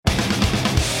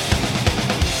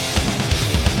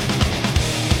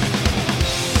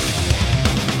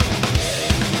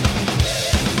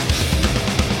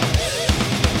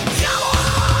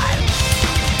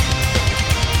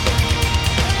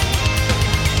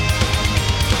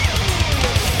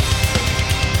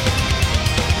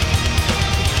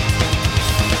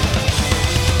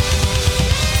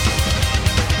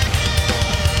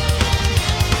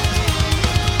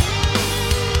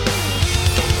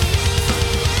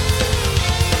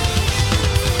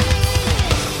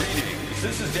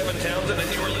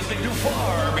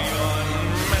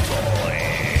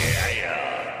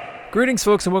Greetings,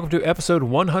 folks, and welcome to episode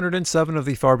 107 of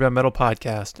the Far Beyond Metal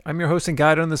podcast. I'm your host and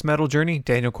guide on this metal journey,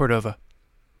 Daniel Cordova.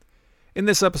 In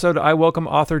this episode, I welcome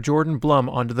author Jordan Blum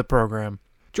onto the program.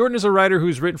 Jordan is a writer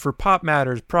who's written for Pop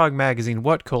Matters, Prog Magazine,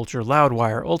 What Culture,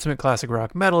 Loudwire, Ultimate Classic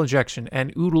Rock, Metal Injection,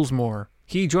 and oodles more.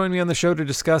 He joined me on the show to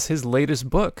discuss his latest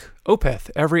book,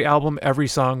 Opeth, Every Album, Every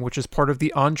Song, which is part of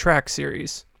the On Track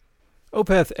series.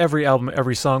 Opeth, Every Album,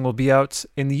 Every Song will be out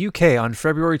in the UK on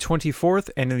February 24th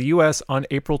and in the US on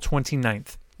April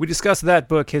 29th. We discussed that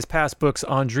book, his past books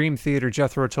on Dream Theater,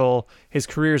 Jethro Tull, his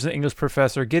career as an English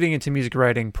professor, getting into music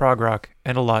writing, prog rock,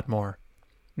 and a lot more.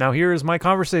 Now here is my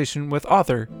conversation with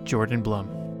author Jordan Blum.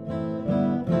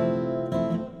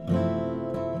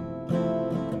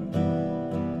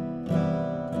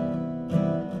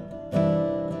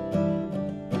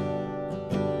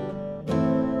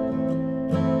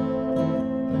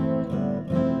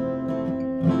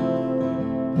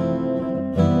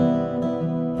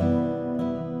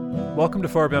 Welcome to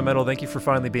Far Beyond Metal. Thank you for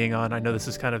finally being on. I know this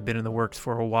has kind of been in the works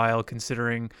for a while,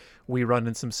 considering we run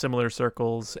in some similar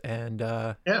circles. And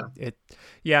I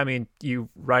mean, you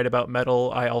write about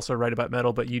metal. I also write about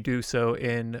metal, but you do so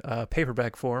in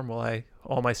paperback form, while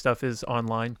all my stuff is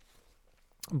online.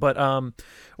 But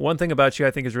one thing about you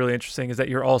I think is really interesting is that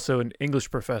you're also an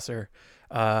English professor.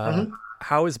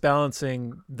 How is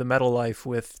balancing the metal life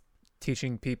with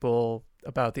teaching people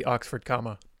about the Oxford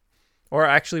comma? Or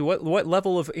actually, what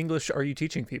level of English are you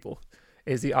teaching people?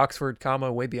 Is the Oxford comma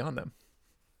way beyond them?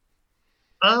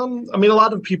 I mean, a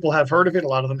lot of people have heard of it. A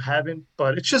lot of them haven't,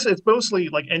 but it's mostly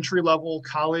like entry level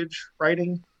college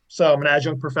writing. So I'm an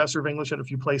adjunct professor of English at a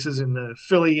few places in the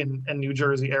Philly and New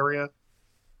Jersey area.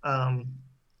 And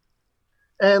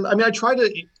I mean, I try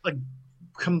to like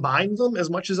combine them as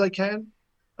much as I can.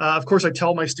 Of course, I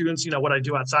tell my students, what I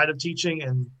do outside of teaching,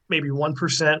 and maybe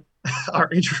 1% are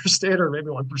interested, or maybe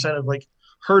 1% have like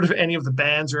heard of any of the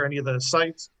bands or any of the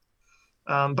sites.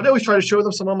 But I always try to show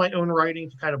them some of my own writing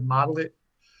to kind of model it,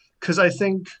 because I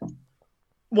think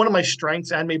one of my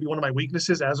strengths and maybe one of my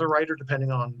weaknesses as a writer,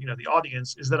 depending on the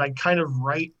audience, is that I kind of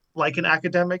write like an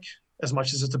academic as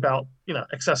much as it's about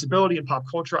accessibility and pop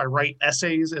culture. I write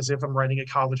essays as if I'm writing a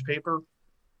college paper,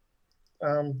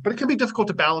 but it can be difficult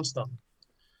to balance them.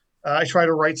 I try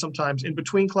to write sometimes in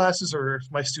between classes, or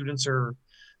if my students are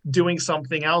doing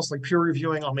something else like peer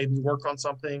reviewing, I'll maybe work on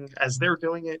something as they're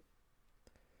doing it.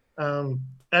 And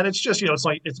it's just,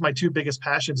 it's my two biggest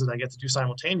passions that I get to do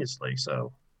simultaneously.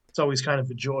 So it's always kind of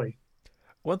a joy.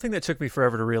 One thing that took me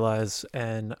forever to realize,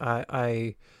 and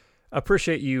I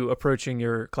appreciate you approaching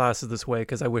your classes this way,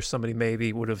 because I wish somebody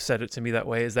maybe would have said it to me that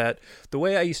way, is that the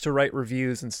way I used to write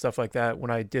reviews and stuff like that, when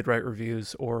I did write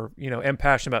reviews, or, am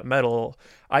passionate about metal,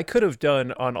 I could have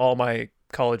done on all my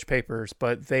college papers,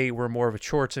 but they were more of a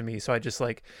chore to me. So I just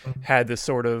had this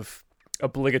sort of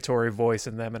obligatory voice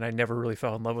in them, and I never really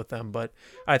fell in love with them. But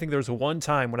I think there was one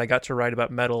time when I got to write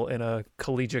about metal in a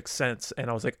collegiate sense, and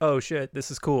I was like, oh shit, this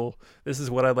is cool. This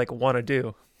is what I want to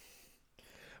do.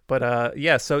 But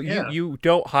you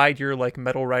don't hide your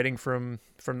metal writing from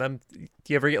them. Do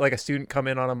you ever get a student come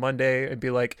in on a Monday and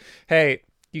be like, hey,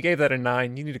 you gave that a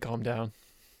 9, you need to calm down?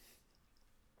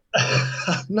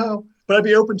 No, but I'd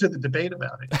be open to the debate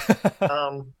about it.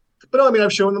 But no, I mean,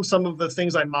 I've shown them some of the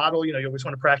things I model. You always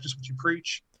want to practice what you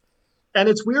preach. And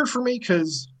it's weird for me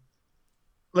because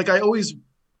I always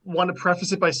want to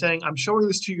preface it by saying I'm showing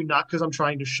this to you not because I'm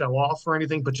trying to show off or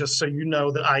anything, but just so you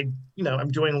know that I'm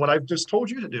doing what I've just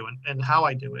told you to do and how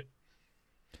I do it.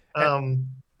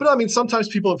 But I mean, sometimes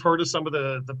people have heard of some of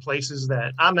the places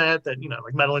that I'm at that,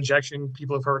 like Metal Injection,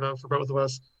 people have heard of for both of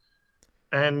us.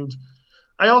 And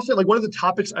I often, one of the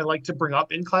topics I like to bring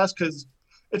up in class, because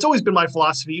it's always been my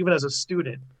philosophy, even as a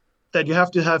student, that you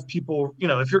have to have people,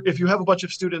 if you have a bunch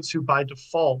of students who by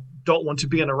default don't want to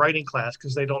be in a writing class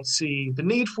because they don't see the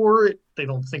need for it, they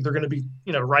don't think they're going to be,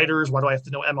 writers. Why do I have to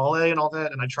know MLA and all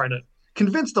that? And I try to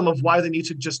convince them of why they need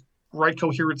to just write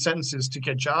coherent sentences to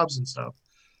get jobs and stuff.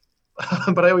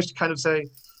 But I always kind of say,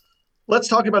 let's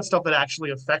talk about stuff that actually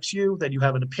affects you, that you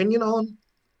have an opinion on.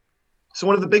 So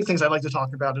one of the big things I like to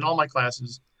talk about in all my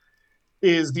classes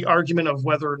is the argument of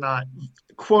whether or not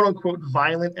quote unquote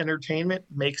violent entertainment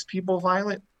makes people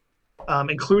violent,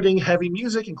 including heavy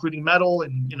music, including metal.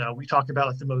 And, we talk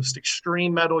about the most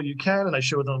extreme metal you can. And I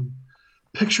show them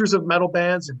pictures of metal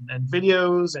bands and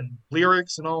videos and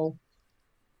lyrics and all.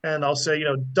 And I'll say,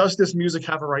 does this music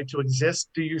have a right to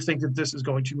exist? Do you think that this is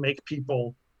going to make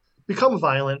people become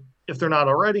violent if they're not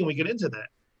already? And we get into that.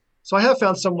 So I have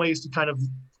found some ways to kind of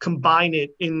combine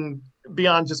it in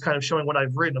beyond just kind of showing what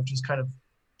I've written, of just kind of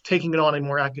taking it on a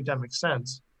more academic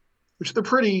sense, which they're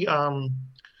pretty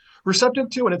receptive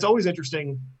to. And it's always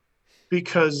interesting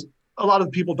because a lot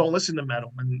of people don't listen to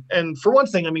metal. And for one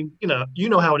thing, I mean, you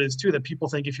know how it is too, that people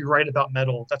think if you write about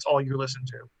metal, that's all you listen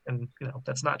to. And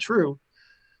that's not true.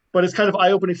 But it's kind of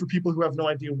eye-opening for people who have no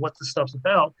idea what the stuff's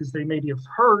about, because they maybe have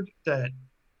heard that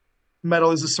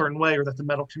metal is a certain way or that the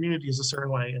metal community is a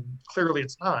certain way, and clearly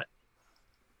it's not.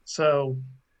 So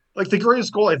like the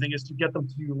greatest goal I think is to get them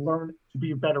to learn to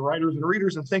be better writers and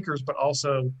readers and thinkers, but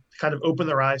also to kind of open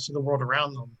their eyes to the world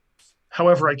around them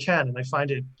however I can. And I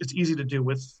find it's easy to do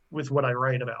with what I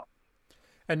write about.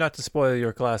 And not to spoil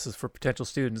your classes for potential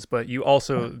students, but you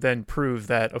also then prove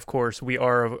that, of course, we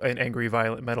are an angry,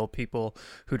 violent metal people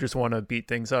who just want to beat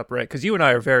things up, right? Because you and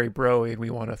I are very bro-y and we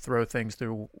want to throw things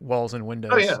through walls and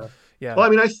windows. Oh yeah. Yeah. Well, I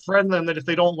mean, I threaten them that if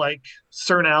they don't like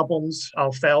certain albums,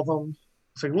 I'll fail them.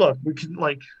 It's like, look, we can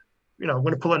I'm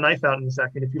going to pull a knife out in a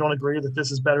second if you don't agree that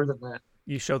this is better than that.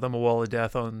 You show them a wall of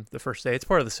death on the first day. It's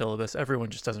part of the syllabus. Everyone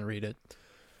just doesn't read it.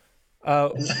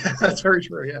 That's very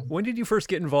true. Yeah. When did you first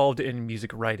get involved in music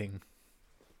writing?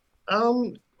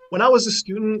 When I was a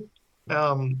student,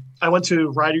 I went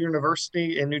to Rider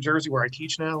University in New Jersey, where I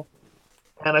teach now.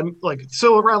 And I'm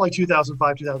around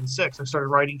 2005, 2006, I started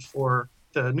writing for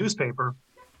the newspaper.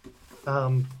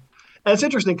 And it's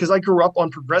interesting because I grew up on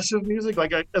progressive music.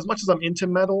 As much as I'm into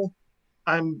metal,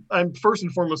 I'm first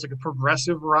and foremost like a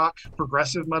progressive rock,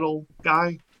 progressive metal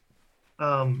guy.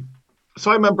 So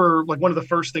I remember one of the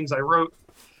first things I wrote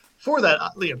for that,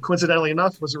 coincidentally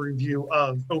enough, was a review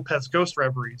of Opeth's Ghost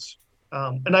Reveries.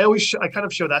 And I kind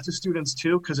of show that to students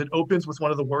too, because it opens with one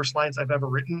of the worst lines I've ever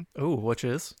written. Oh, which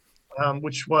is?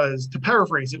 Which was, to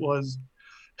paraphrase, it was,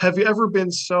 "Have you ever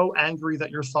been so angry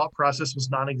that your thought process was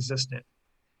non-existent?"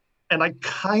 And I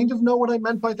kind of know what I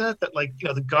meant by that,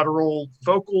 the guttural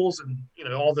vocals and,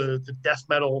 all the death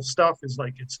metal stuff is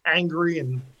it's angry,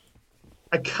 and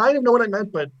I kind of know what I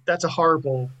meant, but that's a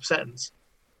horrible sentence.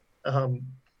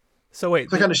 So wait,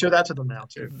 I kind of show that to them now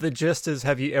too. The gist is,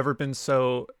 have you ever been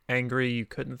so angry you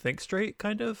couldn't think straight,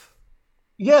 kind of?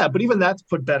 Yeah, but even that's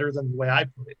put better than the way I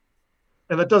put it.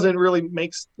 And that doesn't really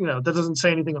that doesn't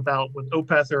say anything about what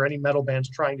Opeth or any metal band's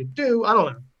trying to do. I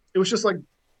don't know. It was just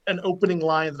an opening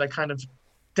line that I kind of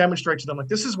demonstrate to them,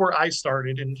 this is where I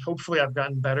started, and hopefully I've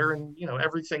gotten better, and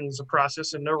everything's a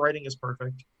process and no writing is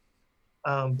perfect.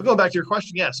 But going back to your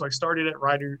question, yeah, so I started at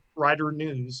Rider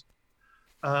News.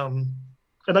 And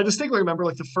I distinctly remember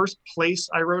the first place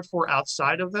I wrote for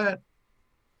outside of that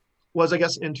was, I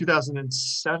guess, in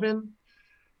 2007.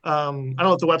 I don't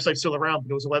know if the website's still around,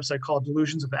 but it was a website called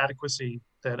Delusions of Adequacy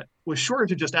that was shortened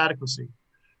to just Adequacy.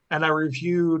 And I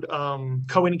reviewed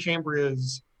Cohen and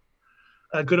Cambria's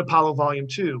Good Apollo Volume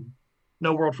 2,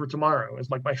 No World for Tomorrow, as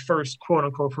my first quote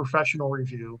unquote professional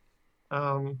review.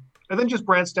 And then just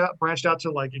branched out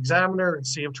to Examiner and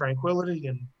Sea of Tranquility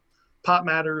and Pop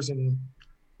Matters, and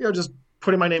just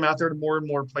putting my name out there to more and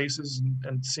more places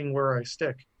and seeing where I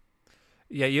stick.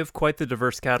 Yeah, you have quite the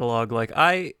diverse catalog.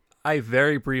 I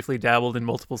very briefly dabbled in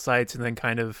multiple sites, and then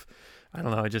kind of, I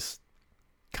don't know, I just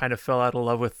kind of fell out of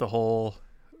love with the whole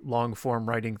long form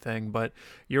writing thing. But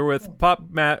you're with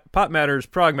Pop Matters,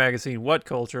 Prog Magazine, What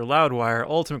Culture, Loudwire,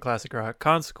 Ultimate Classic Rock,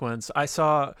 Consequence. I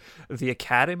saw the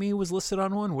Academy was listed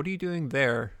on one. What are you doing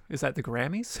there? Is that the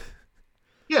Grammys?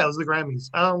 Yeah, it was the Grammys.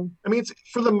 I mean, it's,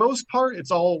 for the most part, it's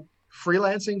all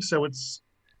freelancing, so it's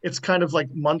kind of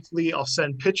monthly. I'll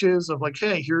send pitches of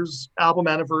hey, here's album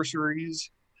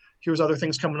anniversaries, here's other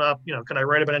things coming up, can I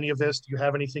write about any of this? Do you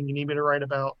have anything you need me to write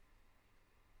about?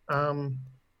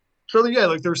 So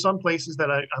yeah, there's some places that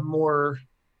I'm more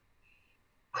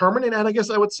permanent at, I guess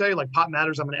I would say. Pop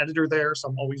Matters, I'm an editor there, so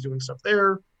I'm always doing stuff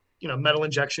there. Metal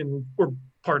Injection, we're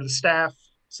part of the staff,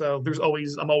 so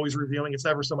I'm always reviewing. It's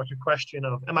never so much a question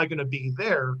of, am I going to be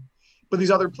there? But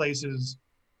these other places,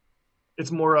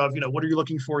 it's more of, what are you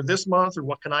looking for this month, or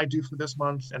what can I do for this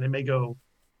month? And I may go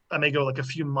a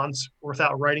few months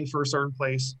without writing for a certain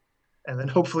place, and then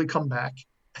hopefully come back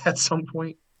at some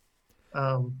point.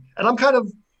 And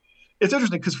it's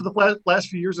interesting because for the last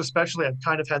few years, especially, I've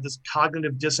kind of had this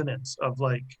cognitive dissonance of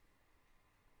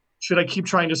should I keep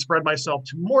trying to spread myself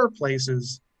to more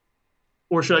places,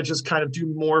 or should I just kind of do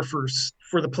more for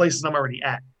the places I'm already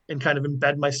at and kind of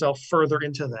embed myself further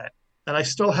into that? And I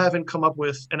still haven't come up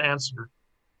with an answer,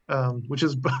 which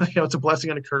is, it's a blessing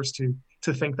and a curse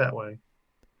to think that way.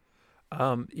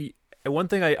 One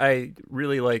thing I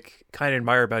really kind of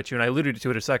admire about you, and I alluded to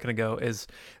it a second ago, is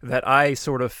that I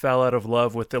sort of fell out of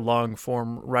love with the long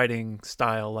form writing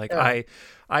style. Yeah.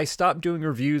 I stopped doing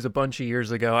reviews a bunch of years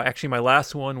ago. Actually, my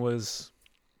last one was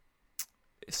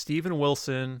Steven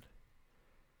Wilson,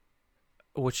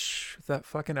 that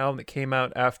fucking album that came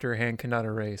out after Hand Cannot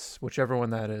Erase, whichever one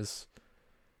that is.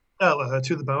 Oh,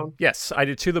 To the Bone. Yes, I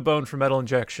did To the Bone for Metal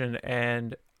Injection,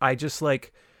 and I just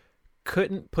like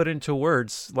couldn't put into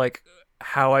words like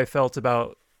how I felt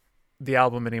about the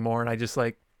album anymore, and I just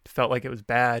like felt like it was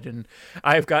bad. And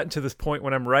I've gotten to this point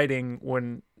when I'm writing,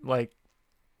 when like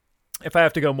if I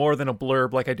have to go more than a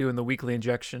blurb like I do in the Weekly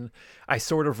Injection, I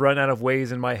sort of run out of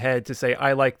ways in my head to say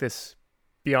I like this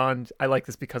beyond I like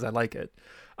this because I like it.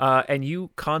 And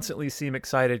you constantly seem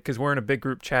excited because we're in a big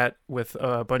group chat with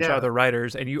a bunch of Yeah. other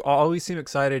writers, and you always seem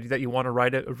excited that you want to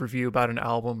write a review about an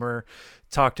album or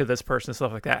talk to this person,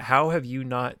 stuff like that. How have you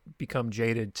not become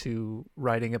jaded to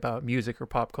writing about music or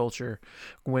pop culture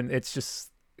when it's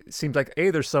just it seems like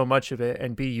A, there's so much of it,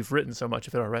 and B, you've written so much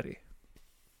of it already?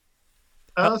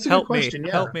 That's a good Help me, question.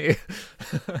 Yeah. help me.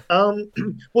 Um,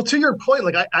 well, to your point,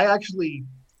 like I actually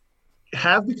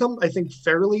have become, I think,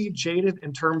 fairly jaded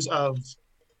in terms of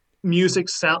music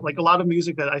sound, like a lot of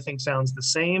music that I think sounds the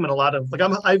same, and a lot of like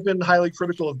I've been highly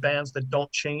critical of bands that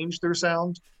don't change their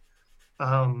sound.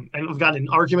 And we've gotten in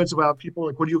arguments about people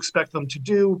like, what do you expect them to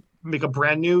do? Make a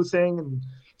brand new thing, and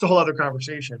it's a whole other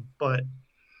conversation. But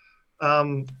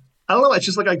um, I don't know. It's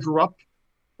just like I grew up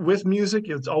with music.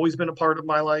 It's always been a part of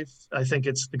my life. I think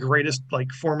it's the greatest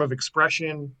like form of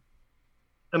expression,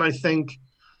 and I think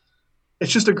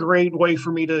it's just a great way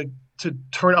for me to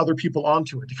turn other people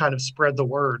onto it, to kind of spread the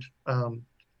word. And,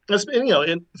 you know,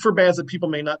 for bands that people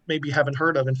may not maybe haven't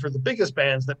heard of, and for the biggest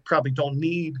bands that probably don't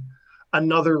need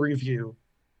another review.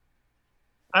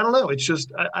 I don't know. It's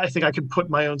just I think I could put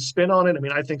my own spin on it. I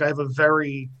mean, I think I have a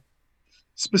very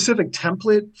specific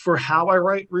template for how I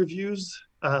write reviews,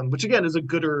 which again is a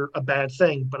good or a bad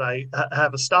thing. But I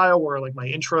have a style where like my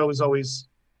intro is always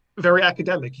very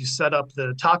academic. You set up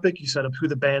the topic, you set up who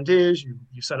the band is, you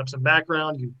set up some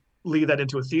background, you lead that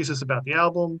into a thesis about the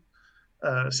album.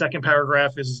 Second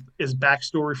paragraph is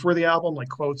backstory for the album, like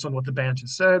quotes on what the band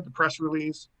has said, the press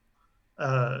release,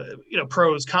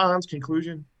 pros, cons,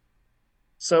 conclusion.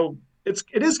 So it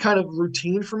is kind of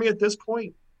routine for me at this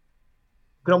point.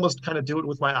 I could almost kind of do it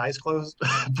with my eyes closed,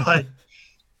 but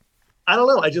I don't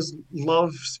know. I just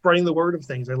love spreading the word of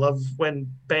things. I love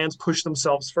when bands push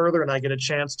themselves further, and I get a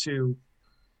chance to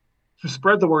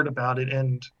spread the word about it,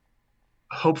 and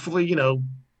hopefully,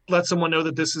 let someone know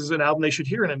that this is an album they should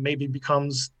hear, and it maybe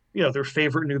becomes, their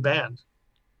favorite new band.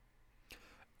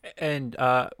 And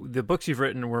the books you've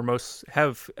written were most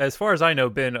have, as far as I know,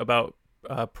 been about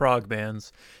prog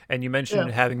bands. And you mentioned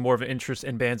Yeah. having more of an interest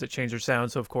in bands that change their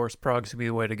sound. So of course, prog's gonna be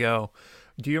the way to go.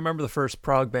 Do you remember the first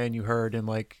prog band you heard? And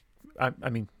like, I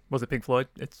mean, was it Pink Floyd?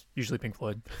 It's usually Pink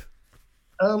Floyd.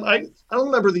 I don't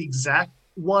remember the exact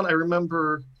one. I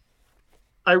remember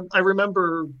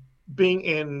being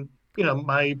in,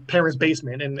 my parents'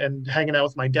 basement and hanging out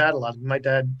with my dad a lot. My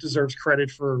dad deserves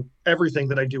credit for everything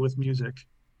that I do with music.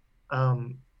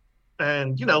 Um,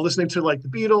 and, listening to like the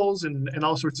Beatles and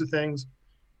all sorts of things.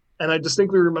 And I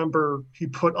distinctly remember he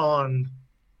put on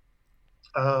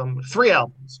three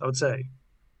albums, I would say.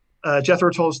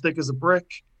 Jethro Tull's Thick as a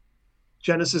Brick,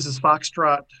 Genesis's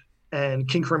Foxtrot, and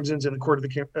King Crimson's In the Court of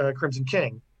the Crimson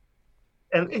King.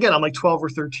 And again, I'm like 12 or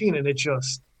 13, and it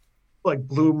just like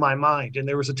blew my mind. And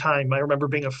there was a time I remember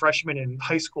being a freshman in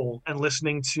high school and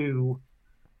listening to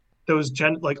those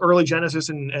like early Genesis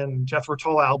and Jethro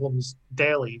Tull albums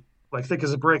daily, like Thick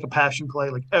as a Brick, A Passion Play.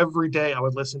 Like every day I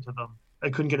would listen to them. I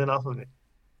couldn't get enough of it.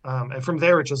 And from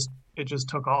there, it just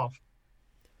took off.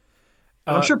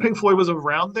 And I'm Uh, sure Pink Floyd was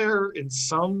around there in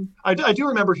some. I do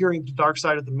remember hearing The Dark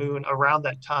Side of the Moon around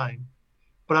that time,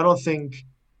 but I don't think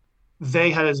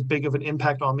they had as big of an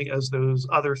impact on me as those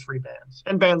other three bands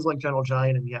and bands like Gentle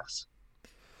Giant and Yes.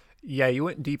 yeah, you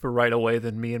went deeper right away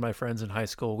than me and my friends in high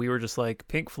school. We were just like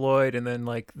Pink Floyd, and then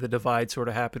like the divide sort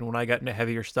of happened when I got into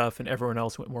heavier stuff, and everyone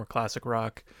else went more classic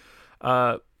rock.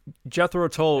 Uh, Jethro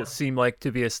Tull Yeah. seemed like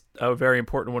to be a very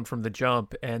important one from the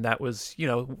jump, and that was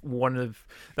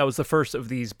that was the first of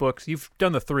these books. You've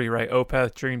done the three, right?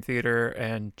 Opeth, Dream Theater,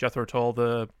 and Jethro Tull,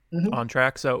 the Hmm. on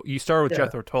track. So you start with Yeah.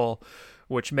 Jethro Tull,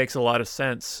 which makes a lot of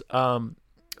sense.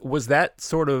 Was that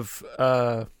sort of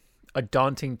a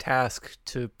daunting task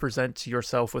to present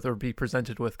yourself with or be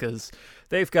presented with? Because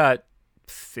they've got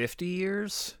 50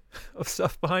 years of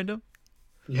stuff behind them.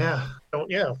 Yeah. Oh,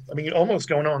 yeah. I mean, almost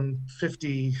going on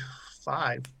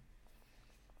 55.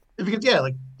 If you could, yeah,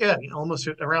 like, yeah, almost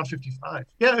around 55.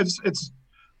 Yeah, it's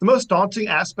the most daunting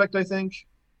aspect, I think.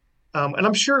 And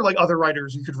I'm sure like other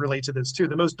writers, you could relate to this too.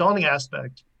 The most daunting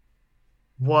aspect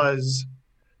was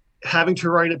having to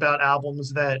write about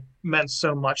albums that meant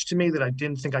so much to me that I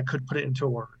didn't think I could put it into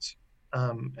words.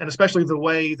 And especially the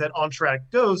way that On Track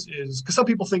goes is because some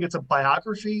people think it's a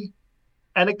biography,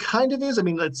 And it kind of is. I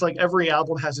mean, it's like every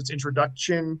album has its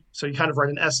introduction, so you kind of write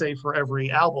an essay for every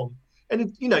album,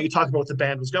 and you talk about what the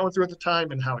band was going through at the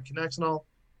time and how it connects and all.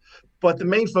 But the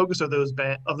main focus of those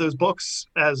books,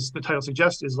 as the title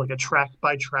suggests, is like a track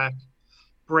by track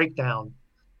breakdown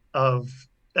of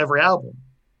every album.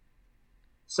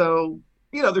 So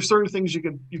there's certain things you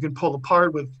can pull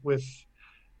apart with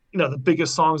the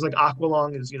biggest songs like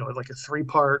Aqualung is like a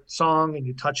 3-part song, and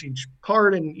you touch each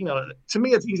part, and to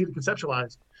me it's easy to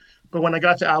conceptualize. But when I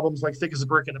got to albums like Thick as a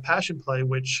Brick and A Passion Play,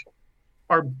 which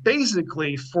are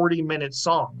basically 40-minute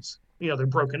songs, they're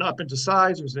broken up into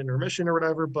sides, there's an intermission or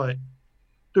whatever, but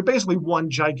they're basically one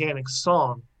gigantic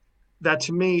song that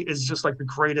to me is just like the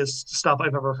greatest stuff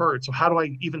I've ever heard. So how do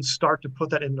I even start to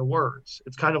put that into words?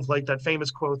 It's kind of like that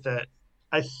famous quote that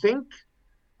I think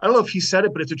I don't know if he said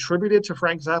it, but it's attributed to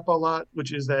Frank Zappa a lot,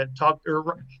 which is that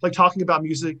talking about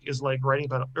music is like writing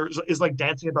about or is like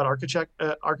dancing about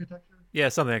architecture. Yeah,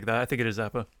 something like that. I think it is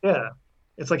Zappa. Yeah,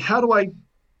 it's like how do I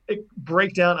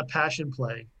break down a passion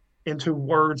play into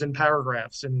words and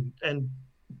paragraphs and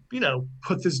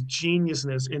put this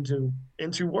geniusness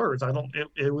into words. I don't.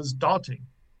 It was daunting.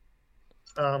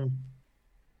 Um,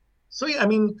 so yeah, I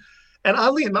mean, and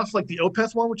oddly enough, like the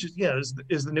Opeth one, which is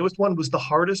the newest one, was the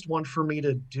hardest one for me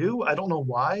to do. I don't know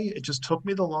why. It just took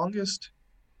me the longest.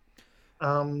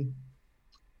 Um,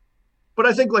 but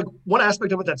I think like one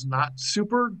aspect of it that's not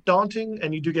super daunting,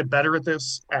 and you do get better at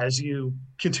this as you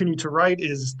continue to write,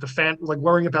 is the fan, like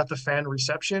worrying about the fan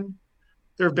reception.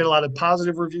 There have been a lot of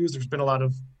positive reviews. There's been a lot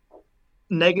of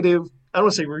negative, I don't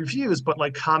want to say reviews, but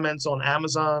like comments on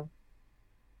Amazon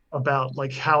about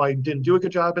like how I didn't do a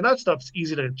good job. And that stuff's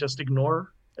easy to just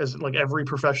ignore, as like every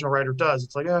professional writer does.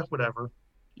 It's like, whatever,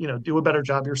 do a better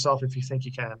job yourself if you think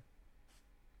you can.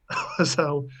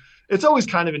 So it's always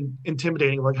kind of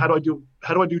intimidating. Like, how do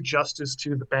I do justice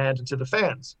to the band and to the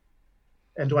fans?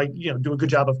 And do I, do a good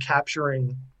job of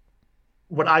capturing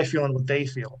what I feel and what they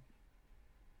feel?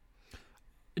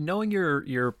 Knowing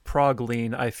your prog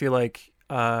lean, I feel like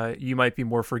you might be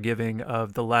more forgiving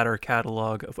of the latter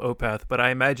catalog of Opeth, but I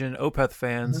imagine Opeth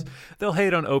fans, they'll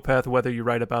hate on Opeth whether you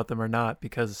write about them or not,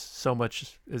 because so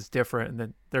much is different, and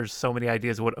then there's so many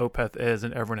ideas of what Opeth is,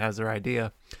 and everyone has their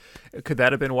idea. Could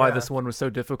that have been why this one was so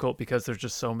difficult, because there's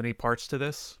just so many parts to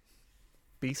this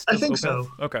beast? I think Opeth? so.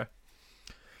 Okay.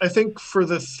 I think for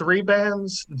the 3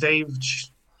 bands, they've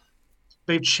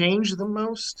changed the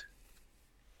most.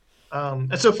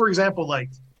 And so, for example, like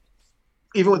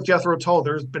even with Jethro Tull,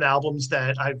 there's been albums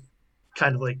that I've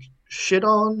kind of like shit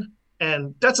on,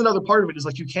 and that's another part of it, is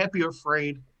like you can't be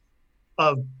afraid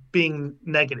of being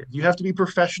negative. You have to be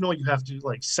professional. You have to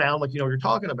like sound like you know what you're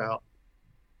talking about.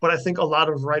 But I think a lot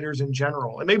of writers in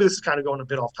general, and maybe this is kind of going a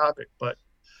bit off topic, but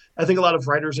I think a lot of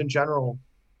writers in general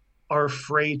are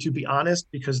afraid to be honest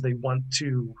because they want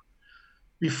to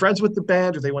be friends with the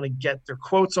band, or they want to get their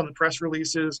quotes on the press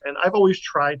releases. And I've always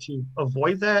tried to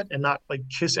avoid that and not like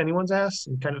kiss anyone's ass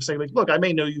and kind of say like, look, I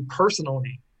may know you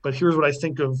personally, but here's what I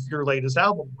think of your latest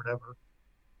album, whatever.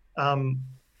 And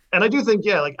I do think,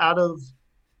 yeah, like out of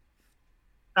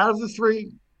the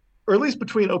 3, or at least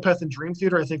between Opeth and Dream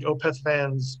Theater, I think Opeth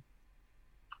fans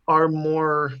are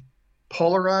more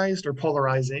polarized or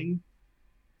polarizing.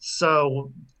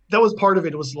 So that was part of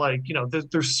it. It was like,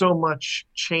 there's so much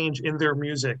change in their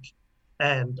music.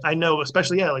 And I know,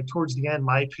 especially, like towards the end,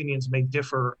 my opinions may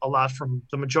differ a lot from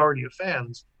the majority of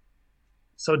fans.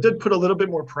 So it did put a little bit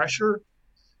more pressure,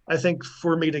 I think,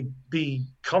 for me to be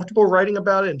comfortable writing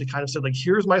about it and to kind of say, like,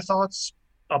 here's my thoughts.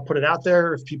 I'll put it out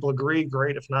there. If people agree,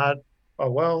 great. If not,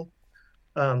 oh, well.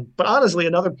 But honestly,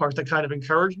 another part that kind of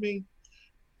encouraged me,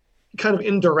 kind of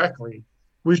indirectly,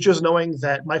 was just knowing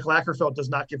that Michael Ackerfeld does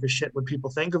not give a shit what people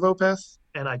think of Opeth,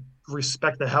 and I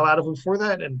respect the hell out of him for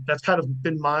that. And that's kind of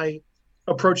been my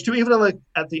approach to, even like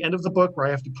at the end of the book where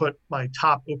I have to put my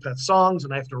top Opeth songs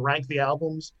and I have to rank the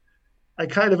albums. I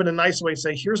kind of, in a nice way,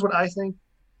 say, here's what I think.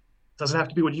 It doesn't have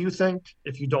to be what you think.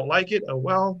 If you don't like it, oh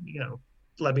well,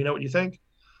 let me know what you think.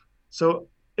 So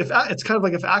if it's kind of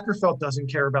like if Ackerfeld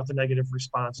doesn't care about the negative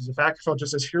responses, if Ackerfeld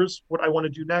just says, here's what I want to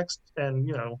do next, and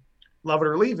love it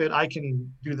or leave it, I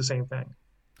can do the same thing.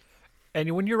 And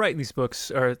when you're writing these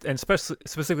books, and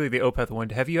specifically the Opeth one,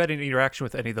 have you had any interaction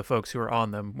with any of the folks who are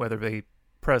on them, whether they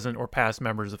present or past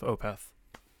members of Opeth?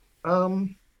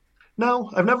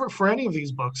 No, I've never, for any of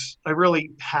these books, I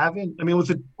really haven't. I mean, with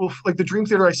the Dream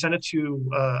Theater, I sent it to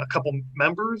a couple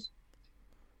members,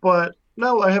 but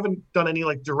no, I haven't done any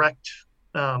like direct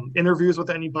interviews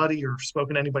with anybody or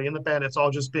spoken to anybody in the band. It's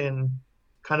all just been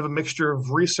kind of a mixture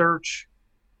of research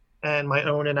and my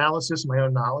own analysis, my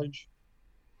own knowledge.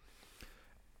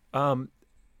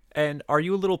 And are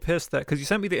you a little pissed that because you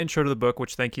sent me the intro to the book,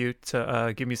 which thank you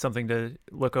to give me something to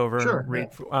look over Sure. and read.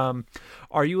 Yeah.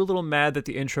 Are you a little mad that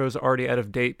the intro is already out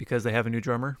of date because they have a new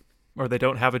drummer, or they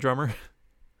don't have a drummer?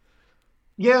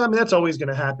 Yeah, I mean that's always going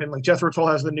to happen. Like Jethro Tull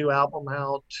has the new album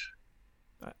out.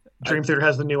 I, Dream Theater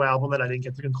has the new album that I didn't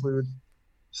get to conclude.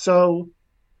 So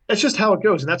it's just how it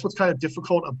goes, and that's what's kind of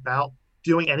difficult about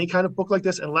doing any kind of book like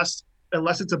this, unless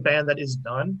it's a band that is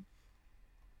done.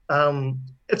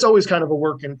 It's always kind of a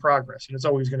work in progress, and it's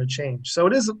always going to change. So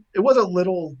it was a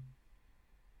little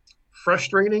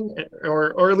frustrating,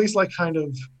 or at least like kind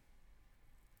of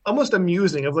almost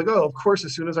amusing of like, oh, of course,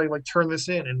 as soon as I like turn this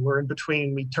in and we're in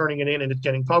between me turning it in and it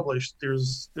getting published,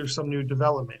 there's some new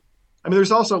development. I mean,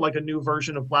 there's also like a new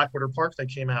version of Blackwater Park that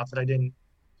came out that I didn't.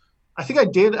 I think I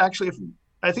did actually.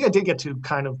 I think I did get to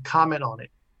kind of comment on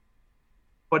it,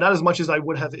 but not as much as I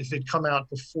would have if it come out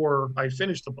before I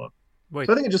finished the book. wait,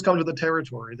 So I think it just comes with the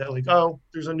territory that like, oh,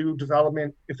 there's a new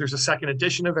development. If there's a second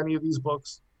edition of any of these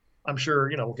books, I'm sure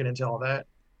we'll get into all that.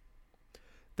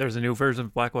 there's a new version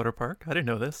of Blackwater Park. I didn't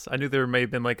know this. I knew there may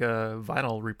have been like a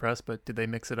vinyl repress, but did they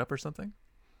mix it up or something?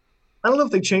 I don't know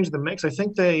if they changed the mix.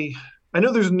 I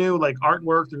know there's new like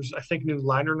artwork. There's I think new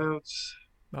liner notes.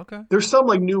 Okay. There's some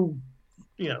like new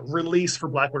release for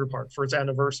Blackwater Park for its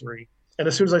anniversary. And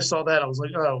as soon as I saw that, I was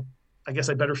like, oh, I guess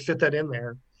I better fit that in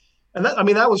there. And that I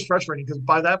mean that was frustrating because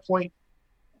by that point,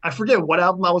 I forget what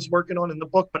album I was working on in the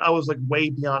book, but I was like way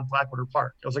beyond Blackwater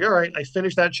Park. I was like, all right, I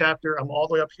finished that chapter. I'm all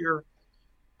the way up here.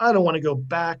 I don't want to go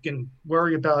back and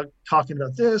worry about talking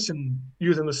about this and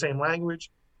using the same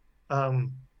language.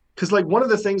 Because like one of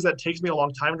the things that takes me a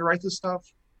long time to write this stuff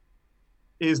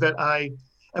is that I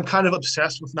am kind of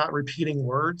obsessed with not repeating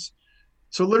words.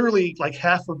 So literally like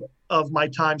half of my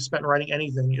time spent writing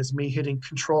anything is me hitting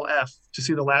Control F to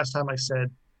see the last time I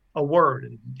said a word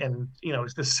and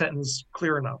is this sentence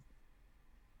clear enough?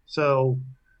 So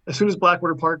as soon as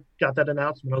Blackwater Park got that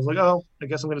announcement, I was like, oh, I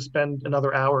guess I'm going to spend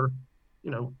another hour,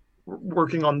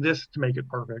 working on this to make it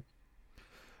perfect.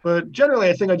 But generally,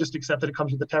 I think I just accept that it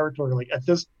comes with the territory. Like at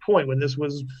this point, when this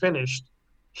was finished,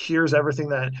 here's everything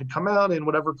that had come out, and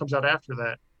whatever comes out after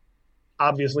that,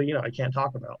 obviously, I can't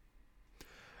talk about.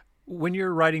 When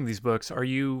you're writing these books, are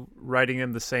you writing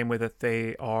them the same way that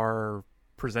they are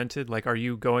presented? Like, are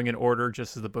you going in order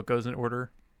just as the book goes in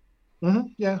order?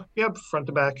 Yeah, yep, front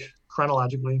to back,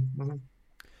 chronologically.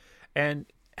 And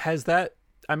has that,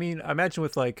 I mean, I imagine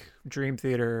with like Dream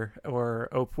Theater or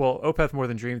Opeth more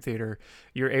than Dream Theater,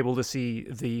 you're able to see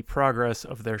the progress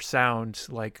of their sound,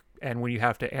 like, and when you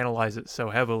have to analyze it so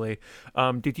heavily.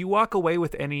 Did you walk away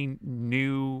with any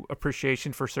new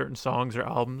appreciation for certain songs or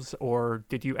albums, or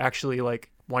did you actually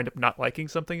like wind up not liking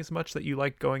something as much that you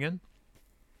liked going in?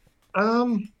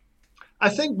 Um, I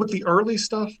think with the early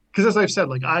stuff, because as I've said,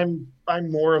 like I'm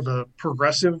more of a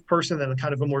progressive person than a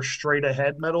kind of a more straight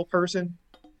ahead metal person.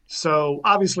 So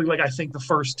obviously, like I think the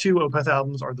first two Opeth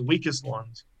albums are the weakest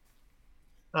ones,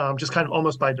 just kind of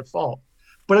almost by default.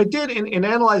 But I did in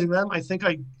analyzing them, I think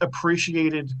I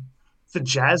appreciated the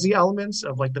jazzy elements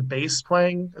of like the bass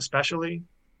playing, especially,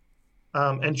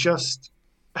 and just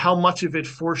how much of it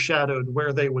foreshadowed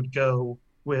where they would go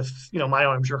with My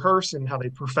Arms Your Hearse and how they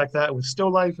perfect that with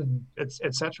Still Life and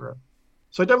etc.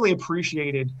 So I definitely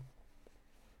appreciated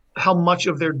how much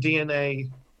of their DNA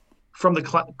from the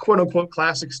quote unquote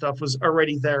classic stuff was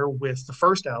already there with the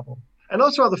first album. And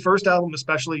also how the first album,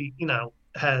 especially,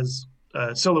 has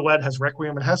Silhouette, has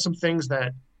Requiem, and has some things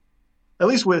that, at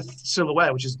least with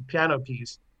Silhouette, which is the piano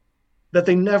piece, that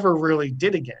they never really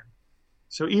did again.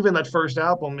 So even that first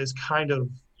album is kind of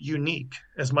unique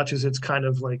as much as it's kind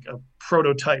of like a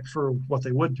prototype for what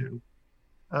they would do.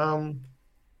 Um,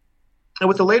 and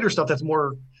with the later stuff, that's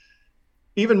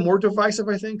even more divisive,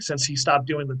 I think, since he stopped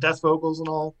doing the death vocals and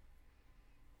all.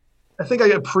 I think I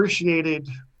appreciated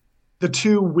the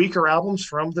two weaker albums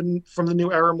from the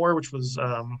new era more, which was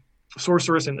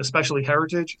Sorceress and especially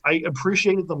Heritage. I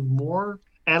appreciated them more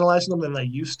analyzing them than I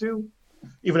used to,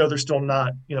 even though they're still not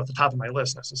at the top of my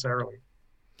list necessarily.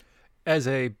 As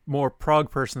a more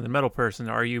prog person than metal person,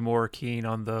 are you more keen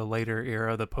on the later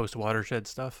era, the post Watershed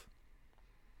stuff?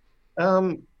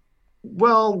 Um,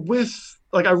 well, with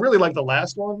like I really like the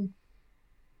last one,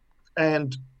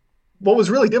 and what was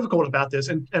really difficult about this,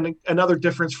 and another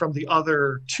difference from the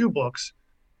other two books,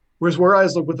 was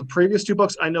whereas like, with the previous two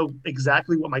books, I know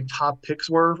exactly what my top picks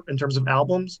were in terms of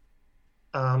albums.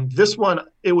 This one,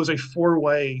 it was a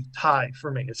four-way tie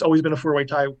for me. It's always been a four-way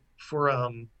tie for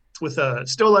with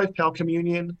Still Life, Pale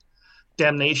Communion,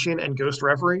 Damnation, and Ghost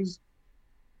Reveries.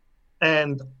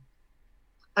 And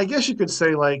I guess you could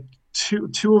say like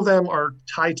two of them are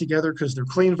tied together because they're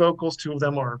clean vocals. Two of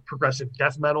them are progressive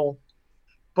death metal.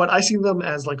 but I see them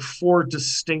as like four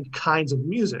distinct kinds of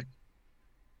music.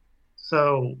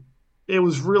 So it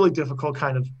was really difficult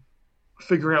kind of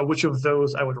figuring out which of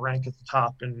those I would rank at the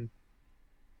top. And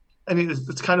I mean,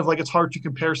 it's kind of like it's hard to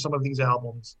compare some of these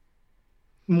albums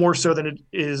more so than it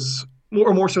is,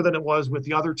 more so than it was with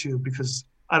the other two, because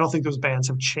I don't think those bands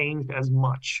have changed as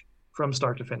much from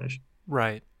start to finish.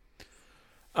 Right.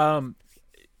 Um,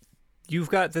 you've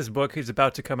got this book. It's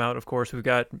about to come out. Of course, we've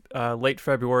got late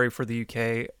February for the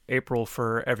UK, April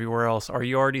for everywhere else. Are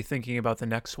you already thinking about the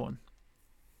next one?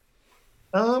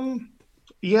 Um,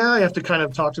 yeah, I have to kind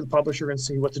of talk to the publisher and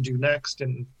see what to do next.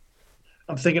 And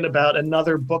I'm thinking about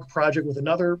another book project with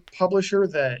another publisher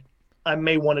that I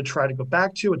may want to try to go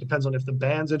back to. It depends on if the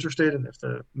band's interested and if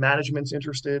the management's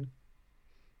interested.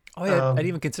 Oh yeah, I didn't Um,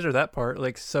 even consider that part.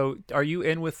 Like, so are you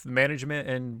in with management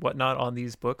and whatnot on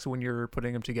these books when you're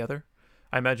putting them together?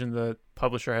 I imagine the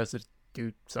publisher has to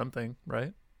do something,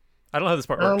 right? I don't know how this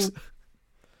part works. um,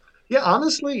 yeah,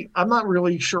 honestly, I'm not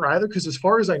really sure either because as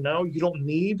far as I know, you don't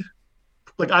need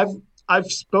like I've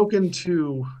spoken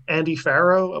to Andy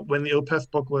Farrow when the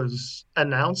Opeth book was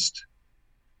announced,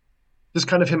 just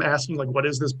kind of him asking like, what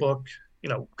is this book? You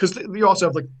know, because you also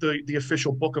have like the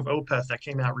official book of Opeth that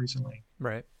came out recently,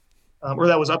 Right. or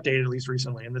that was updated at least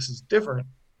recently, and this is different.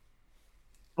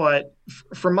 But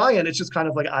from my end, it's just kind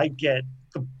of like I get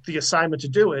the assignment to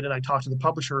do it, and I talk to the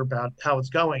publisher about how it's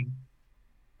going.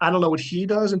 I don't know what he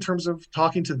does in terms of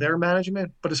talking to their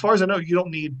management, but as far as I know, you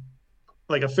don't need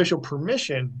like official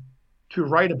permission to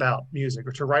write about music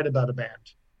or to write about a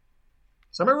band.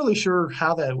 So I'm not really sure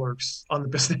how that works on the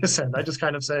business end. I just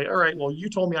kind of say, all right, well, you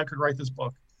told me I could write this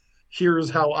book. Here's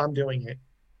how I'm doing it.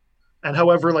 And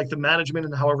however, like the management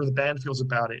and however the band feels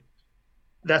about it,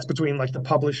 that's between like the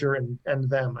publisher and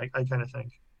them, I kind of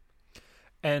think.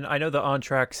 And I know the on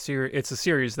track series. It's a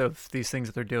series of these things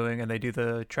that they're doing, and they do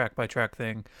the track by track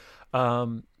thing.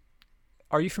 Um,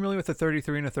 are you familiar with the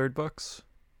 33 and a third books?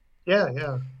 Yeah,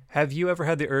 yeah. Have you ever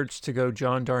had the urge to go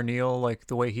John Darnielle, like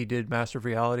the way he did Master of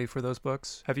Reality for those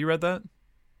books? Have you read that?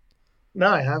 No,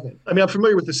 I haven't. I mean, I'm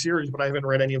familiar with the series, but I haven't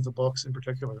read any of the books in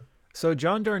particular. So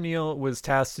John Darnielle was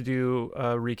tasked to do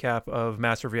a recap of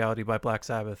Master of Reality by Black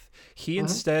Sabbath. He Hmm.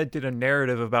 instead did a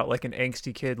narrative about like an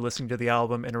angsty kid listening to the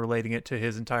album and relating it to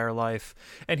his entire life.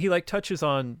 And he like touches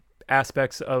on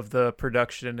aspects of the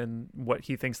production and what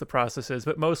he thinks the process is,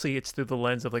 but mostly it's through the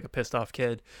lens of like a pissed off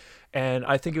kid. And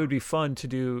I think it would be fun to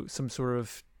do some sort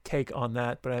of take on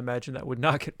that, but I imagine that would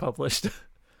not get published.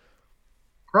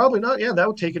 Probably not. Yeah, that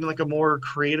would take it in like a more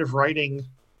creative writing,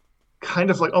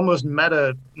 kind of like almost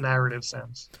meta narrative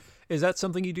sense. Is that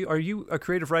something you do? Are you a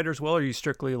creative writer as well, or are you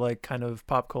strictly like kind of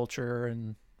pop culture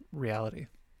and reality?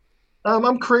 I'm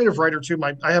a creative writer too.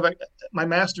 My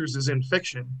master's is in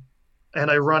fiction,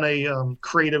 and I run a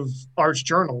creative arts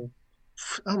journal.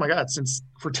 Oh my God, since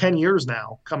for 10 years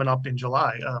now, coming up in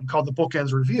July, called the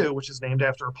Bookends Review, which is named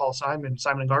after a Paul Simon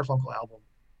and Garfunkel album.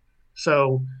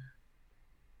 So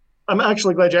I'm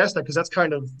actually glad you asked that because that's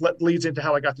kind of leads into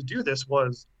how I got to do this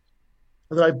was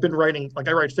that I've been writing, like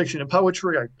I write fiction and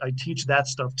poetry. I teach that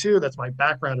stuff too. That's my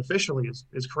background officially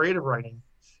is creative writing.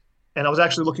 And I was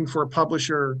actually looking for a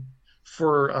publisher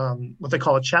for what they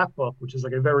call a chapbook, which is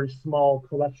like a very small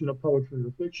collection of poetry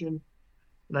or fiction.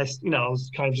 And I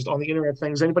was kind of just on the internet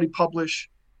saying, does anybody publish,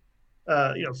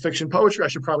 fiction poetry? I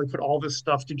should probably put all this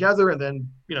stuff together. And then,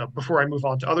 before I move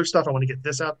on to other stuff, I want to get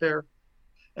this out there.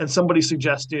 And somebody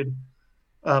suggested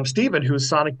Stephen, who is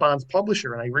Sonic Bond's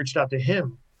publisher. And I reached out to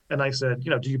him and I said,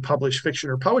 do you publish fiction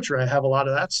or poetry? I have a lot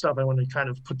of that stuff I want to kind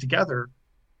of put together.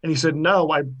 And he said,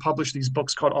 no, I published these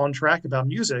books called On Track about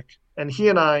music. And he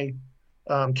and I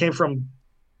came from,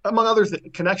 among other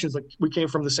connections, like we came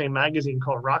from the same magazine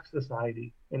called Rock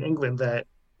Society in England that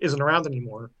isn't around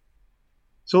anymore.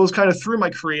 So it was kind of through my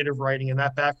creative writing and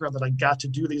that background that I got to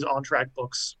do these on track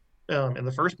books in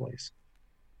the first place.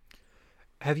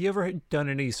 Have you ever done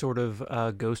any sort of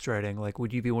ghostwriting? Like,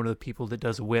 would you be one of the people that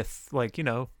does with, like,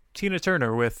 Tina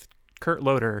Turner with Kurt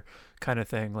Loder kind of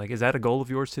thing? Like, is that a goal of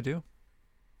yours to do?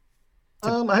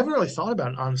 To I haven't really thought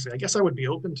about it, honestly. I guess I would be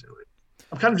open to it.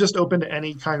 I'm kind of just open to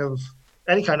any kind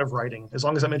of writing, as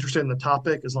long as I'm interested in the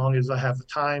topic, as long as I have the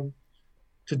time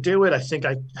to do it. I think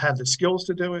I have the skills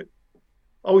to do it.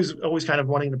 Always kind of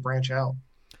wanting to branch out.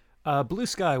 Blue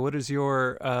Sky, what is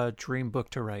your dream book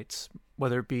to write?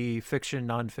 Whether it be fiction,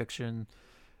 nonfiction,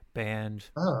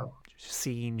 band, Oh,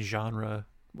 scene, genre,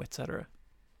 etc.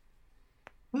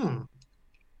 hmm.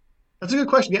 That's a good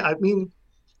question. Yeah, I mean,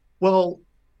 well,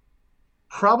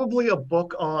 probably a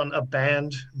book on a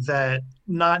band that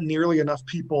not nearly enough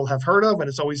people have heard of, and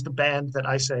it's always the band that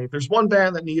I say, there's one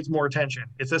band that needs more attention.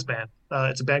 It's this band.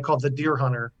 It's a band called The Deer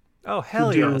Hunter, Oh, to hell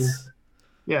do, yes.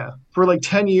 yeah, for like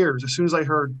 10 years. As soon as I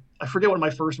heard, I forget what my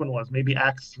first one was, maybe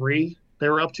Act Three they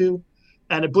were up to,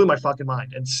 and it blew my fucking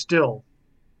mind. And still,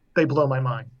 they blow my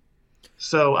mind.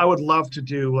 So I would love to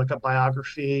do like a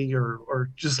biography or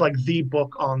just like the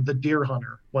book on the Deer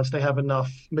Hunter once they have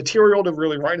enough material to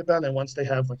really write about, and once they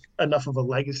have like enough of a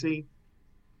legacy.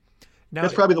 Now,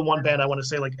 That's probably the one band I want to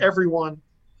say like everyone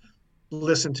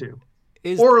listen to,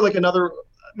 is or like another,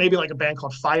 maybe like a band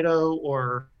called Fido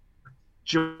or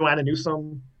Joanna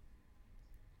Newsom.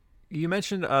 you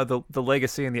mentioned the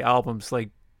legacy and the albums? Like,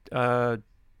 uh,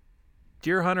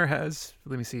 Deer Hunter has,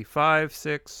 let me see, five,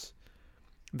 six.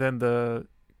 Then the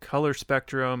Color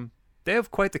Spectrum. They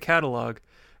have quite the catalog,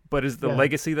 but is the Yeah,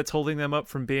 legacy that's holding them up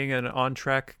from being an on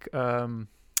track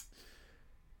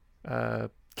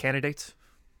candidate?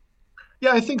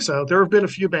 yeah, I think so. There have been a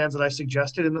few bands that I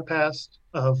suggested in the past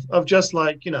of just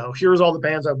like, here's all the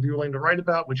bands I'd be willing to write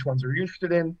about, which ones are you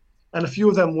interested in, and a few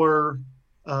of them were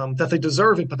that they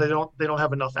deserve it, but they don't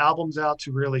have enough albums out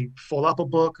to really fill up a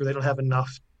book, or they don't have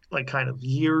enough like kind of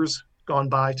years gone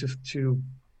by to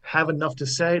have enough to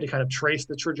say to kind of trace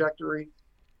the trajectory.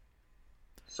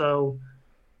 So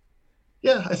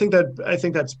yeah, I think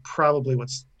that's probably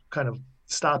what's kind of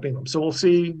stopping them. So we'll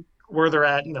see where they're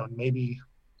at, maybe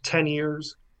 10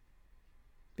 years.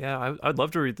 Yeah, I'd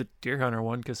love to read the Deer Hunter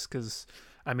one because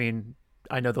I mean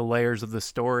I know the layers of the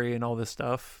story and all this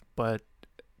stuff, but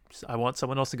I want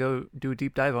someone else to go do a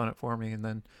deep dive on it for me and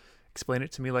then explain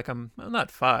it to me like I'm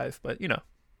not five, but Yeah.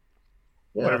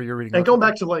 whatever you're reading And about the going book.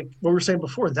 back to like what we were saying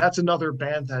before, that's another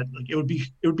band that like it would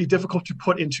be difficult to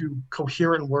put into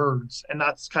coherent words and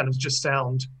not kind of just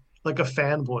sound like a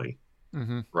fanboy,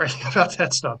 Mm-hmm. right? About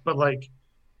that stuff. But like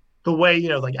the way,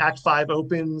 like Act Five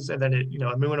opens and then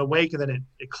A Moon Awake, and then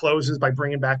it closes by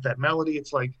bringing back that melody.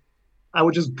 It's like I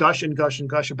would just gush and gush and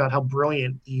gush about how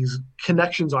brilliant these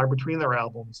connections are between their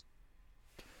albums.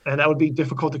 And that would be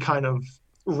difficult to kind of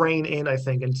rein in, I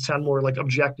think, and sound more like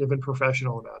objective and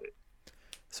professional about it.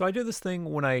 So I do this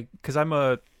thing when because I'm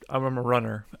a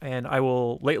runner, and I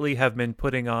will lately have been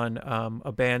putting on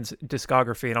a band's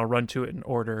discography, and I'll run to it in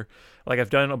order. Like I've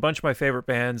done a bunch of my favorite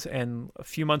bands, and a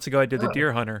few months ago I did the Oh,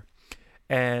 Deer Hunter,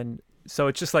 and so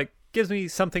it's just like gives me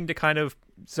something to kind of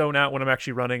zone out when I'm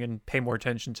actually running and pay more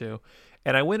attention to.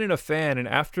 And I went in a fan, and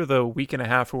after the week and a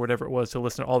half or whatever it was to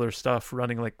listen to all their stuff,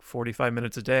 running like 45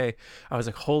 minutes a day, I was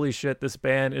like, holy shit, this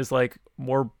band is like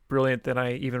more brilliant than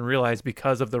I even realized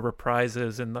because of the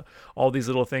reprises and all these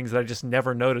little things that I just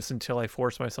never noticed until I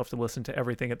forced myself to listen to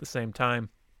everything at the same time.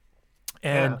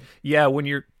 yeah. And yeah, when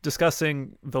you're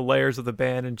discussing the layers of the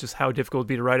band and just how difficult it would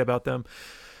be to write about them,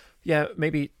 yeah,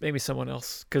 maybe someone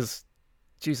else because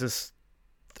Jesus,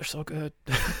 they're so good.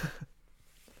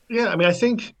 Yeah. I mean, I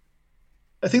think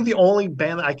the only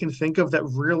band that I can think of that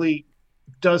really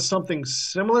does something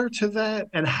similar to that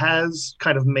and has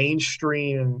kind of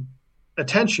mainstream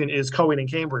attention is Coheed and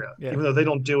Cambria, Yeah. even though they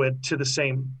don't do it to the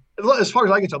same, as far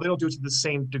as I can tell, they don't do it to the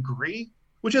same degree,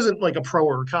 which isn't like a pro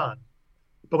or a con.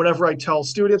 But whenever I tell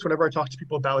students, whenever I talk to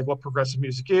people about like what progressive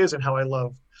music is and how I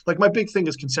love, like my big thing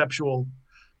is conceptual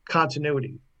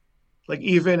continuity. Like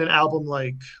even an album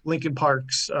like Linkin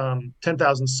Park's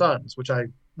 10,000 Suns, which I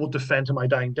will defend to my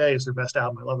dying day is their best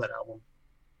album. I love that album.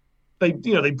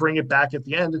 They bring it back at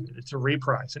the end. It's a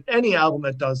reprise, and any album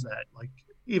that does that, like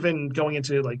even going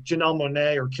into like Janelle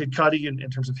Monáe or Kid Cudi in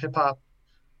terms of hip hop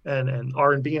and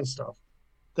R&B and stuff,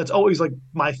 that's always like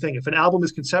my thing. If an album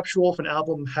is conceptual, if an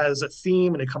album has a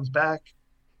theme and it comes back,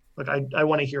 like I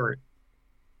want to hear it.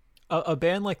 A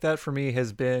band like that for me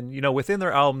has been, within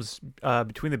their albums,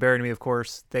 Between the Bear and Me, of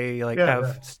course, they like Yeah,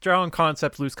 yeah. have strong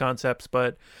concepts, loose concepts,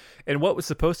 but in what was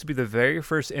supposed to be the very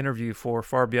first interview for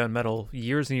Far Beyond Metal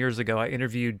years and years ago, I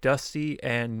interviewed Dusty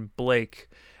and Blake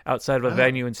outside of a Oh,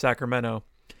 venue in Sacramento.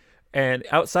 And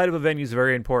outside of a venue is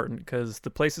very important because the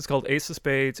place is called Ace of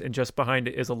Spades, and just behind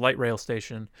it is a light rail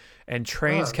station. And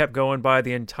trains oh, kept going by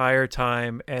the entire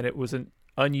time, and it was an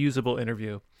unusable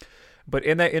interview. But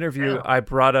in that interview, yeah. I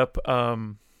brought up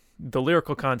the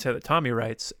lyrical content that Tommy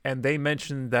writes, and they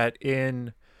mentioned that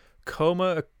in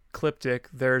Coma Ecliptic,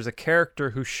 there's a character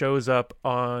who shows up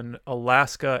on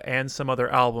Alaska and some other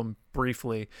album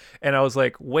briefly. And I was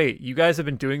like, wait, you guys have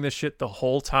been doing this shit the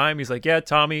whole time? He's like, yeah,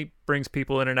 Tommy brings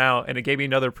people in and out. And it gave me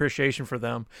another appreciation for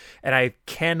them. And I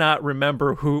cannot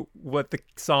remember what the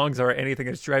songs are or anything.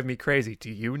 It's driving me crazy. Do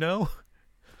you know?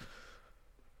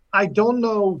 I don't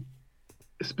know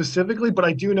specifically, but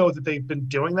I do know that they've been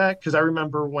doing that because I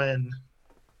remember when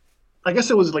I guess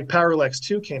it was like Parallax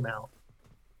 2 came out.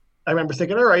 I remember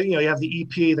thinking, all right, you have the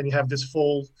EP, then you have this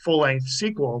full length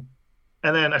sequel.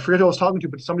 And then I forget who I was talking to,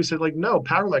 but somebody said, like, no,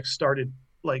 Parallax started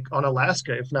like on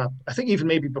Alaska, if not, I think even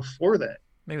maybe before that.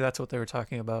 Maybe that's what they were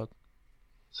talking about.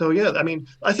 So yeah, I mean,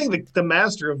 I think the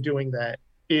master of doing that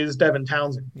is Devin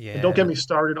Townsend. And don't get Yeah. me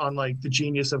started on like the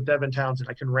genius of Devin Townsend.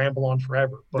 I can ramble on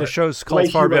forever, The but show's the way called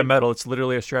he Far Beyond like, Metal. It's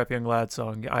literally a Strap Young Lad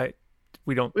song.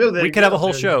 We don't well, there we you could have a go,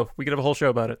 whole there you go. show. We could have a whole show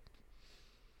about it.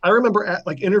 I remember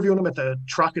like interviewing him at the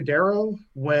Trocadero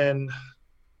when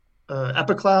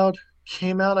Epicloud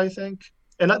came out, I think,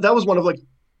 and that was one of like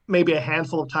maybe a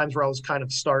handful of times where I was kind of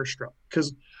starstruck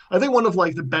because I think one of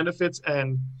like the benefits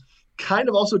and kind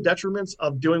of also detriments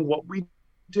of doing what we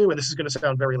do, and this is going to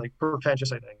sound very like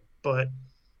pretentious, I think, but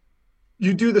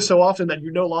you do this so often that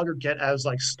you no longer get as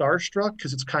like starstruck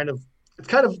because it's kind of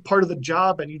part of the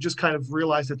job, and you just kind of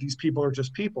realize that these people are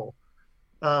just people.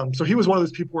 So he was one of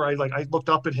those people where I looked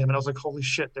up at him and I was like, holy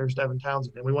shit, there's Devin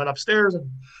Townsend. And we went upstairs and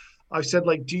I said,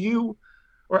 like,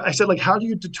 I said, like, how do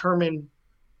you determine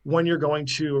when you're going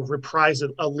to reprise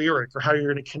a lyric or how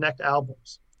you're going to connect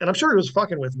albums? And I'm sure he was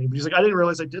fucking with me, but he's like, I didn't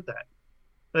realize I did that.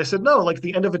 And I said, no, like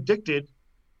the end of Addicted,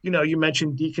 you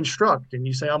mentioned deconstruct and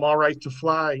you say, I'm all right to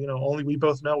fly, only we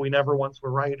both know we never once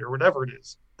were right or whatever it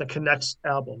is that connects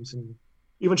albums. And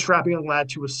even Strapping Young Lad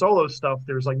to his solo stuff,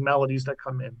 there's like melodies that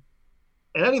come in.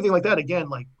 And anything like that, again,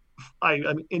 like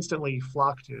I'm instantly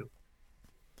flock to.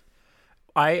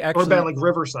 I Or a band actually like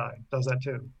Riverside does that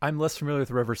too. I'm less familiar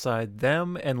with Riverside.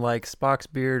 Them and like Spock's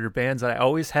Beard or bands that I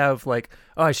always have like,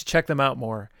 oh, I should check them out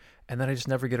more, and then I just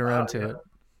never get around to Yeah. it.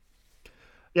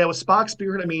 Yeah, with Spock's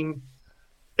Beard, I mean,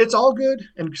 it's all good.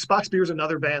 And Spock's Beard is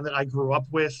another band that I grew up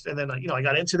with. And then, I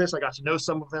got into this. I got to know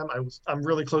some of them. I'm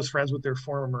really close friends with their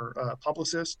former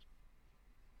publicist.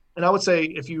 And I would say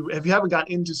if you haven't got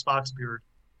into Spock's Beard,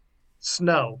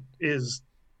 Snow is,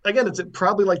 again, it's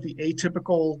probably like the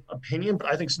atypical opinion, but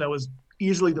I think Snow is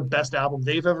easily the best album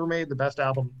they've ever made, the best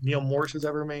album Neil Morse has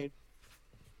ever made.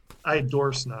 I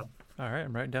adore Snow. All right,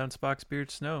 I'm writing down Spock's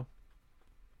Beard Snow.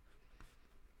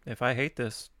 If I hate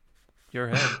this, your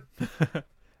head.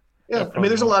 Yeah, I mean,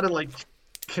 there's a lot of like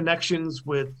connections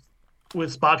with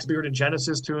Spock's Beard and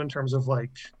Genesis too, in terms of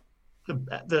like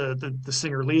the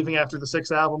singer leaving after the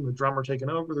sixth album, the drummer taking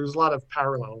over. There's a lot of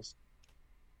parallels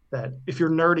that if you're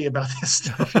nerdy about this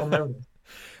stuff, you'll notice.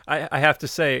 I have to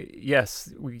say,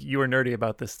 yes, you were nerdy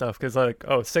about this stuff because like,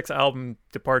 oh, sixth album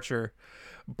departure.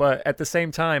 But at the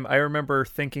same time, I remember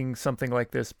thinking something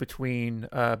like this between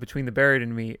The Buried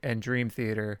in Me and Dream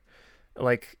Theater.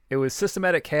 Like it was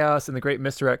Systematic Chaos and The Great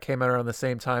Misdirect came out around the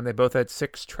same time. They both had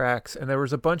 6 tracks, and there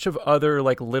was a bunch of other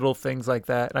like little things like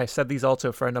that. And I said these all to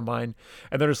a friend of mine,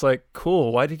 and they're just like,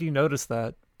 "Cool, why did you notice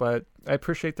that?" But I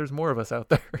appreciate there's more of us out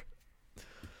there.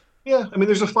 Yeah, I mean,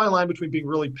 there's a fine line between being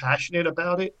really passionate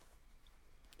about it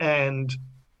and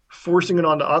forcing it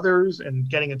onto others and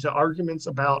getting into arguments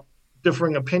about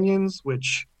differing opinions,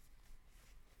 which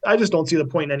I just don't see the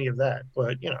point in any of that.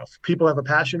 But, if people have a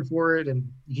passion for it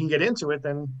and you can get into it,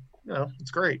 then, it's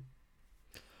great.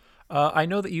 I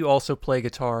know that you also play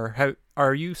guitar.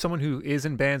 Are you someone who is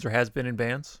in bands or has been in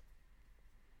bands?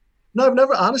 No,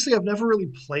 I've never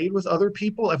really played with other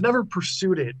people. I've never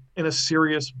pursued it in a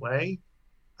serious way.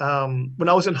 When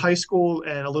I was in high school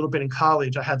and a little bit in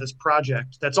college, I had this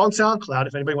project that's on SoundCloud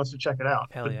if anybody wants to check it out.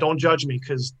 Hell But yeah. don't judge me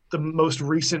because the most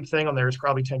recent thing on there is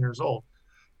probably 10 years old.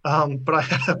 But I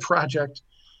had a project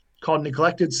called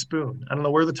Neglected Spoon. I don't know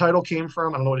where the title came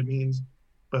from. I don't know what it means,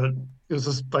 but it was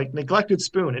this like Neglected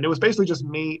Spoon. And it was basically just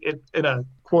me in a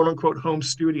quote unquote home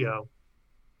studio,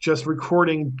 just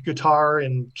recording guitar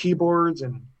and keyboards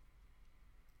and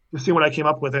to see what I came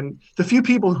up with. And the few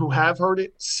people who have heard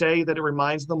it say that it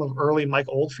reminds them of early Mike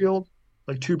Oldfield,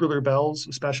 like Tubular Bells,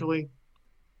 especially.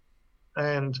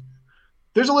 And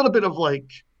there's a little bit of like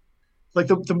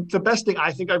the best thing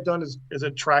I think I've done is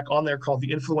a track on there called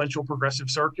The Influential Progressive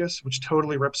Circus, which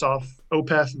totally rips off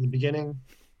Opeth in the beginning.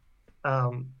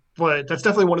 But that's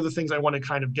definitely one of the things I want to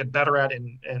kind of get better at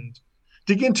and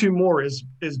dig into more is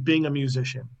being a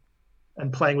musician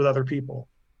and playing with other people.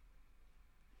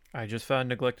 I just found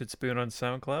Neglected Spoon on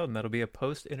SoundCloud, and that'll be a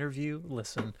post-interview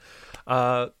listen.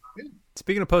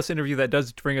 Speaking of post-interview, that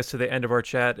does bring us to the end of our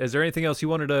chat. Is there anything else you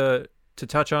wanted to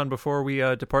touch on before we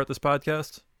depart this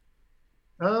podcast?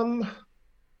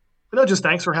 Just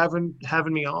thanks for having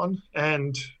me on,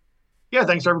 and yeah,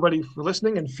 thanks everybody for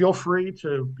listening. And feel free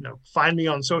to find me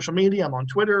on social media. I'm on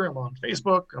Twitter. I'm on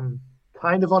Facebook. I'm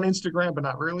kind of on Instagram, but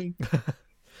not really.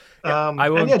 I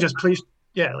will. And yeah, just please,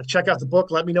 check out the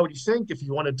book. Let me know what you think. If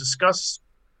you want to discuss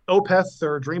Opeth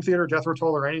or Dream Theater, Jethro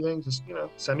Tull, or anything, just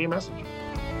send me a message.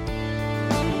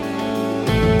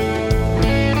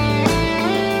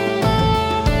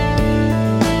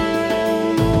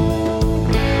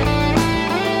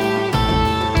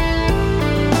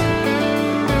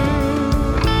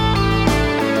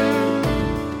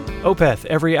 Opeth,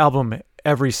 Every Album,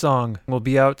 Every Song will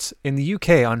be out in the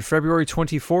UK on February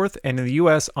 24th and in the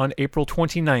US on April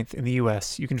 29th in the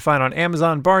US. You can find on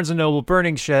Amazon, Barnes & Noble,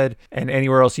 Burning Shed, and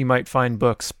anywhere else you might find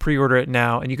books. Pre-order it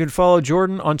now, and you can follow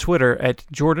Jordan on Twitter at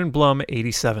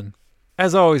JordanBlum87.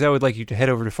 As always, I would like you to head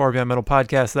over to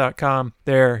FarBeyondMetalPodcast.com.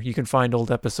 There, you can find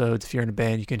old episodes. If you're in a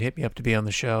band, you can hit me up to be on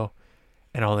the show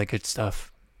and all that good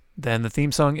stuff. Then the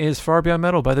theme song is Far Beyond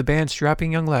Metal by the band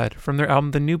Strapping Young Lad from their album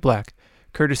The New Black,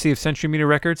 courtesy of Century Media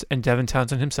Records and Devin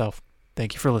Townsend himself.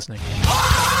 Thank you for listening.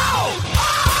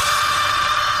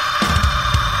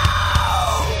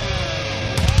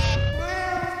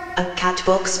 A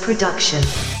Catbox production.